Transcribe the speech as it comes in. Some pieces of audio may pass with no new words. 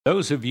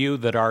Those of you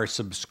that are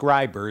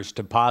subscribers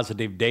to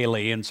Positive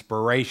Daily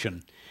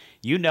Inspiration,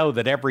 you know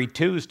that every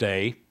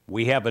Tuesday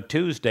we have a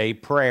Tuesday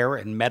prayer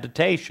and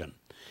meditation.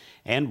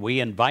 And we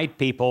invite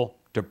people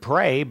to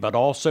pray, but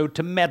also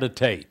to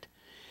meditate.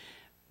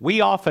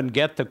 We often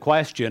get the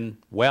question,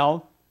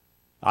 well,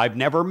 I've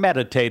never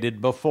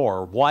meditated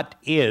before. What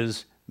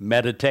is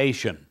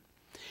meditation?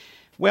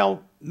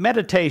 Well,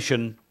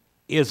 meditation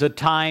is a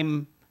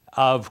time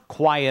of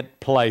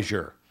quiet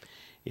pleasure.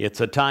 It's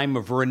a time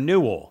of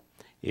renewal.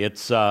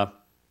 It's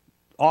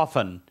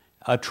often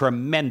a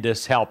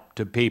tremendous help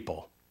to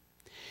people.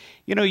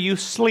 You know, you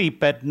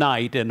sleep at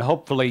night and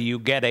hopefully you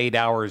get 8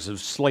 hours of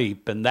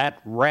sleep, and that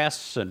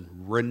rests and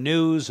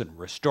renews and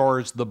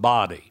restores the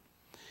body.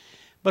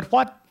 But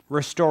what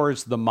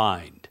restores the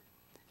mind?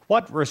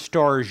 What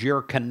restores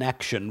your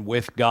connection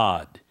with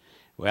God?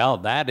 Well,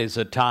 that is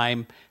a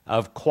time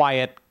of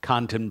quiet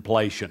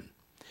contemplation,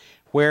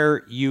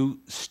 where you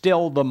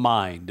still the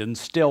mind and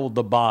still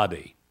the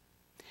body.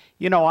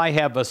 You know, I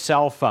have a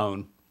cell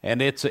phone,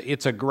 and it's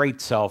a great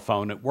cell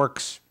phone. It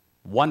works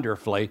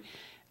wonderfully,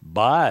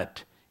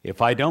 but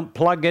if I don't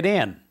plug it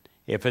in,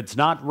 if it's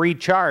not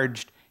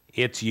recharged,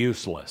 it's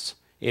useless.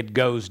 It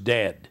goes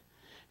dead.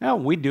 Now,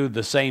 we do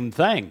the same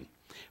thing.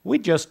 We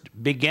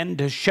just begin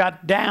to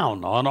shut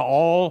down on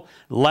all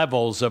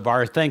levels of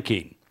our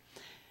thinking.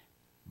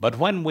 But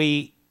when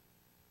we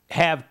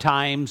have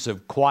times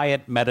of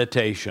quiet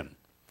meditation,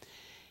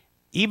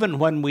 even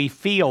when we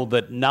feel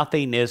that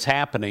nothing is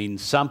happening,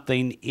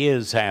 something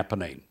is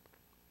happening.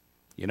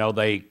 You know,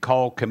 they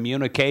call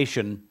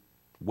communication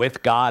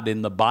with God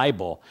in the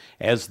Bible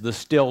as the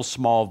still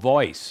small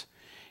voice.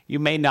 You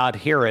may not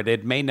hear it.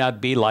 It may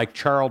not be like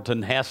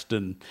Charlton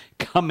Heston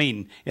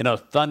coming in a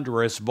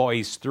thunderous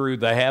voice through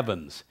the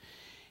heavens.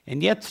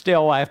 And yet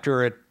still,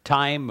 after a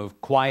time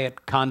of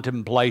quiet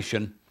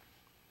contemplation,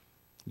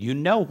 you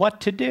know what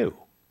to do.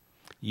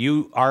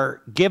 You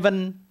are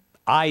given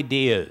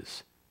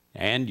ideas,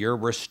 and you're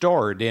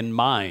restored in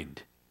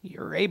mind.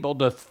 You're able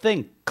to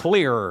think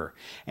clearer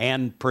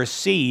and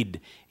proceed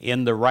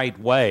in the right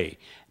way,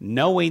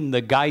 knowing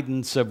the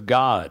guidance of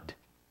God.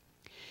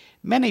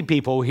 Many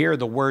people hear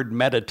the word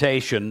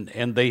meditation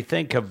and they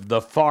think of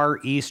the Far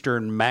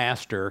Eastern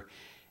master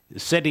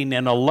sitting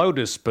in a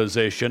lotus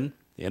position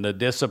in a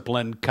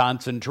disciplined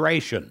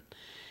concentration.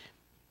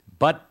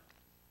 But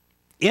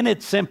in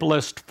its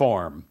simplest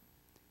form,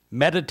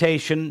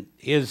 meditation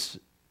is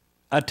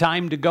a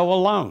time to go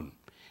alone,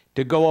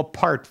 to go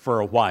apart for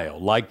a while,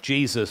 like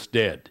Jesus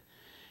did,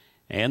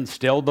 and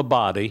still the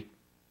body,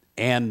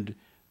 and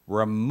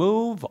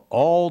remove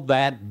all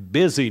that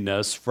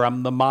busyness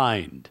from the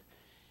mind.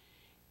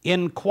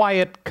 In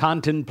quiet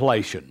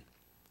contemplation,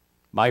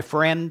 my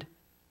friend,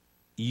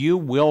 you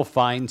will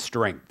find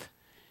strength.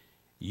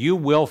 You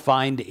will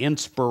find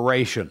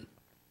inspiration.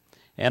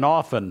 And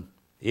often,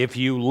 if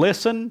you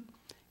listen,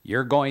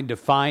 you're going to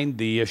find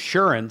the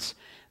assurance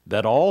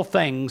that all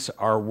things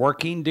are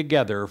working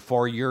together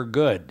for your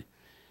good,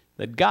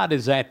 that God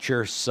is at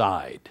your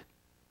side,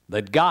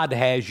 that God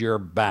has your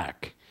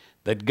back,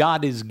 that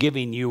God is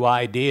giving you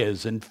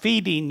ideas and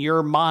feeding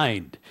your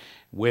mind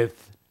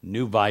with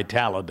new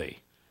vitality.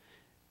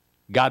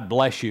 God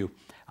bless you.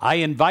 I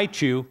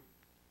invite you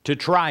to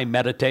try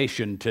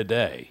meditation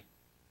today.